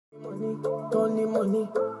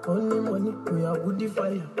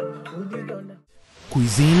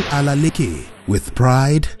Cuisine Alaleke with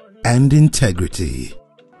pride and integrity.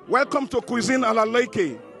 Welcome to Cuisine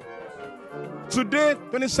Alaleke. Today,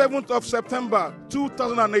 27th of September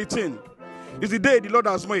 2018, is the day the Lord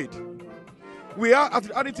has made. We are at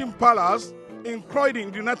the Addington Palace in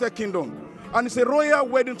Croydon, the United Kingdom, and it's a royal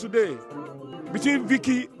wedding today between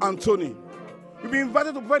Vicky and Tony. We've been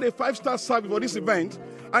invited to provide a 5-star service for this event,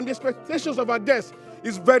 and the expectations of our guests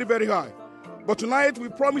is very, very high. But tonight, we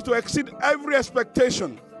promise to exceed every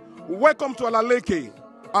expectation. Welcome to Alaleke,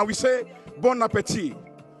 and we say bon appetit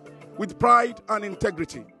with pride and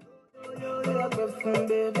integrity.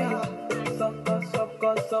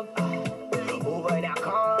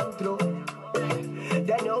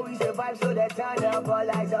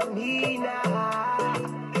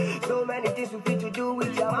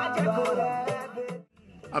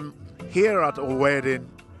 I'm here at a wedding,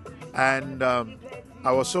 and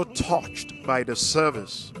I was so touched by the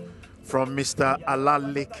service from Mr.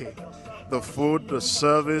 Alaleke. The food, the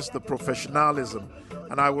service, the professionalism,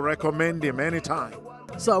 and I will recommend him anytime.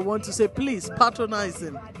 So I want to say, please patronize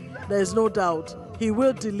him. There is no doubt he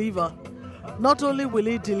will deliver. Not only will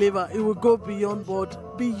he deliver, he will go beyond board,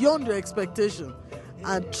 beyond your expectation.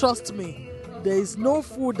 And trust me, there is no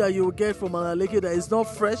food that you will get from Alaleke that is not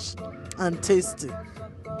fresh and tasty.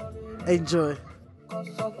 Enjoy.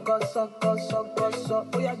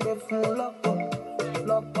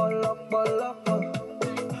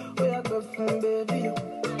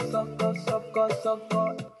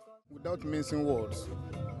 Without mincing words,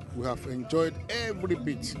 we have enjoyed every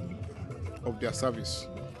bit of their service,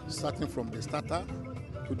 starting from the starter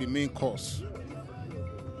to the main course.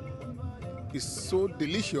 It's so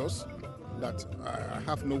delicious that I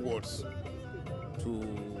have no words to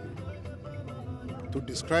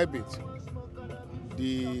describe it.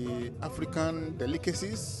 The African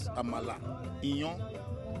delicacies, amala, inyon,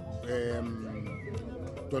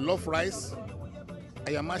 jollof rice,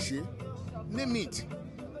 ayamashi, name it.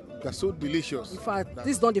 They're so delicious. In fact,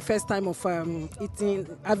 this is not the first time of having Cuisine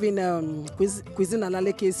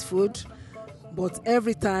Alaleke's food, but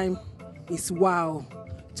every time it's wow.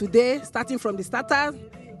 Today, starting from the starter,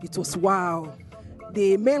 it was wow.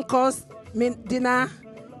 The main course, main dinner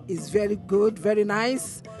is very good, very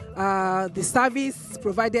nice. The service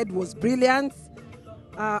provided was brilliant.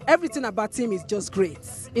 Everything about him is just great.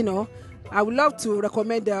 You know, I would love to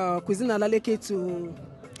recommend Cuisine Alaleke to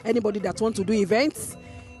anybody that wants to do events.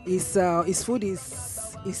 His food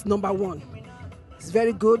is number one. It's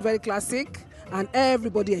very good, very classic, and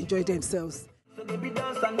everybody enjoyed themselves. So baby,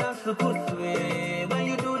 dance and dance to when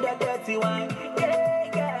you do that dirty wine,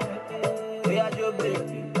 yeah. We are your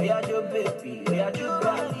baby, we are your baby, we are your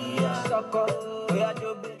baby, we are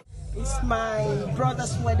your baby. It's my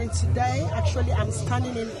brother's wedding today. Actually, I'm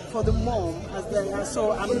standing in for the mom,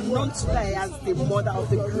 so I'm known today as the mother of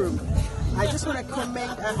the group. I just want to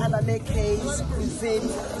commend Alaleke's cuisine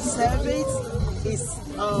service. It's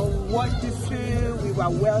wonderful. We were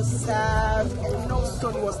well served, and no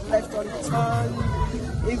stone was left unturned.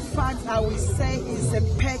 In fact, I will say it's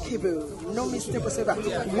impeccable. No mistake whatsoever.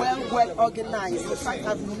 Well organized. In fact,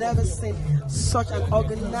 I've never seen such an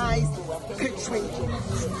organized catering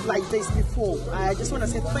like this before. I just want to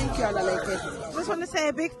say thank you, Alaleke. I just want to say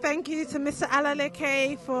a big thank you to Mr.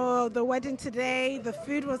 Alaleke for the wedding today. The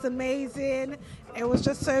food was amazing. It was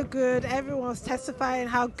just so good. Everyone was testifying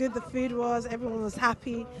how good the food was. Everyone was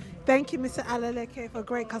happy. Thank you, Mr. Alaleke, for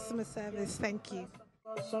great customer service. Thank you.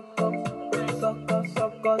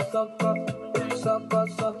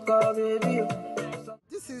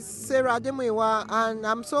 This is Sarah Ademuyiwa, and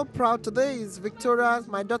I'm so proud. Today is Victoria's,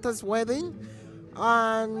 my daughter's wedding,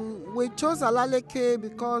 and we chose Alaleke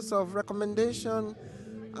because of recommendation,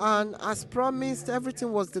 and as promised,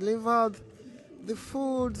 everything was delivered. The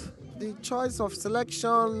food, the choice of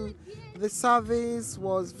selection, the service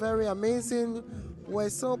was very amazing. We're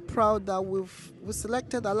so proud that we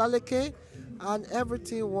selected Alaleke, and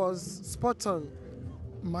everything was spot on.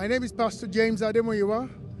 My name is Pastor James Ademuyiwa.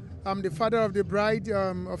 I'm the father of the bride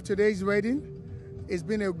of today's wedding. It's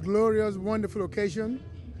been a glorious, wonderful occasion.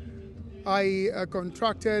 I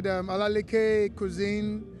contracted Alaleke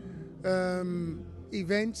Cuisine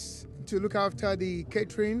events to look after the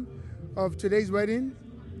catering of today's wedding,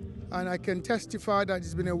 and I can testify that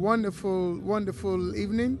it's been a wonderful, wonderful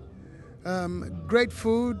evening. Great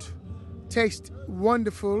food, taste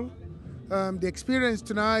wonderful. The experience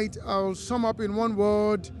tonight, I'll sum up in one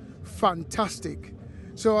word: fantastic.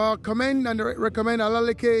 So I'll commend and recommend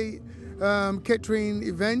Alaleke catering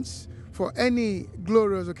events for any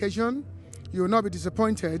glorious occasion. You will not be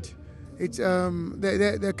disappointed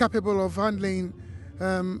They're capable of handling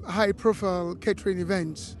high-profile catering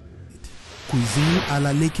events. Cuisine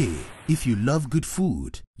Alaleke. If you love good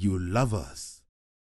food, you'll love us.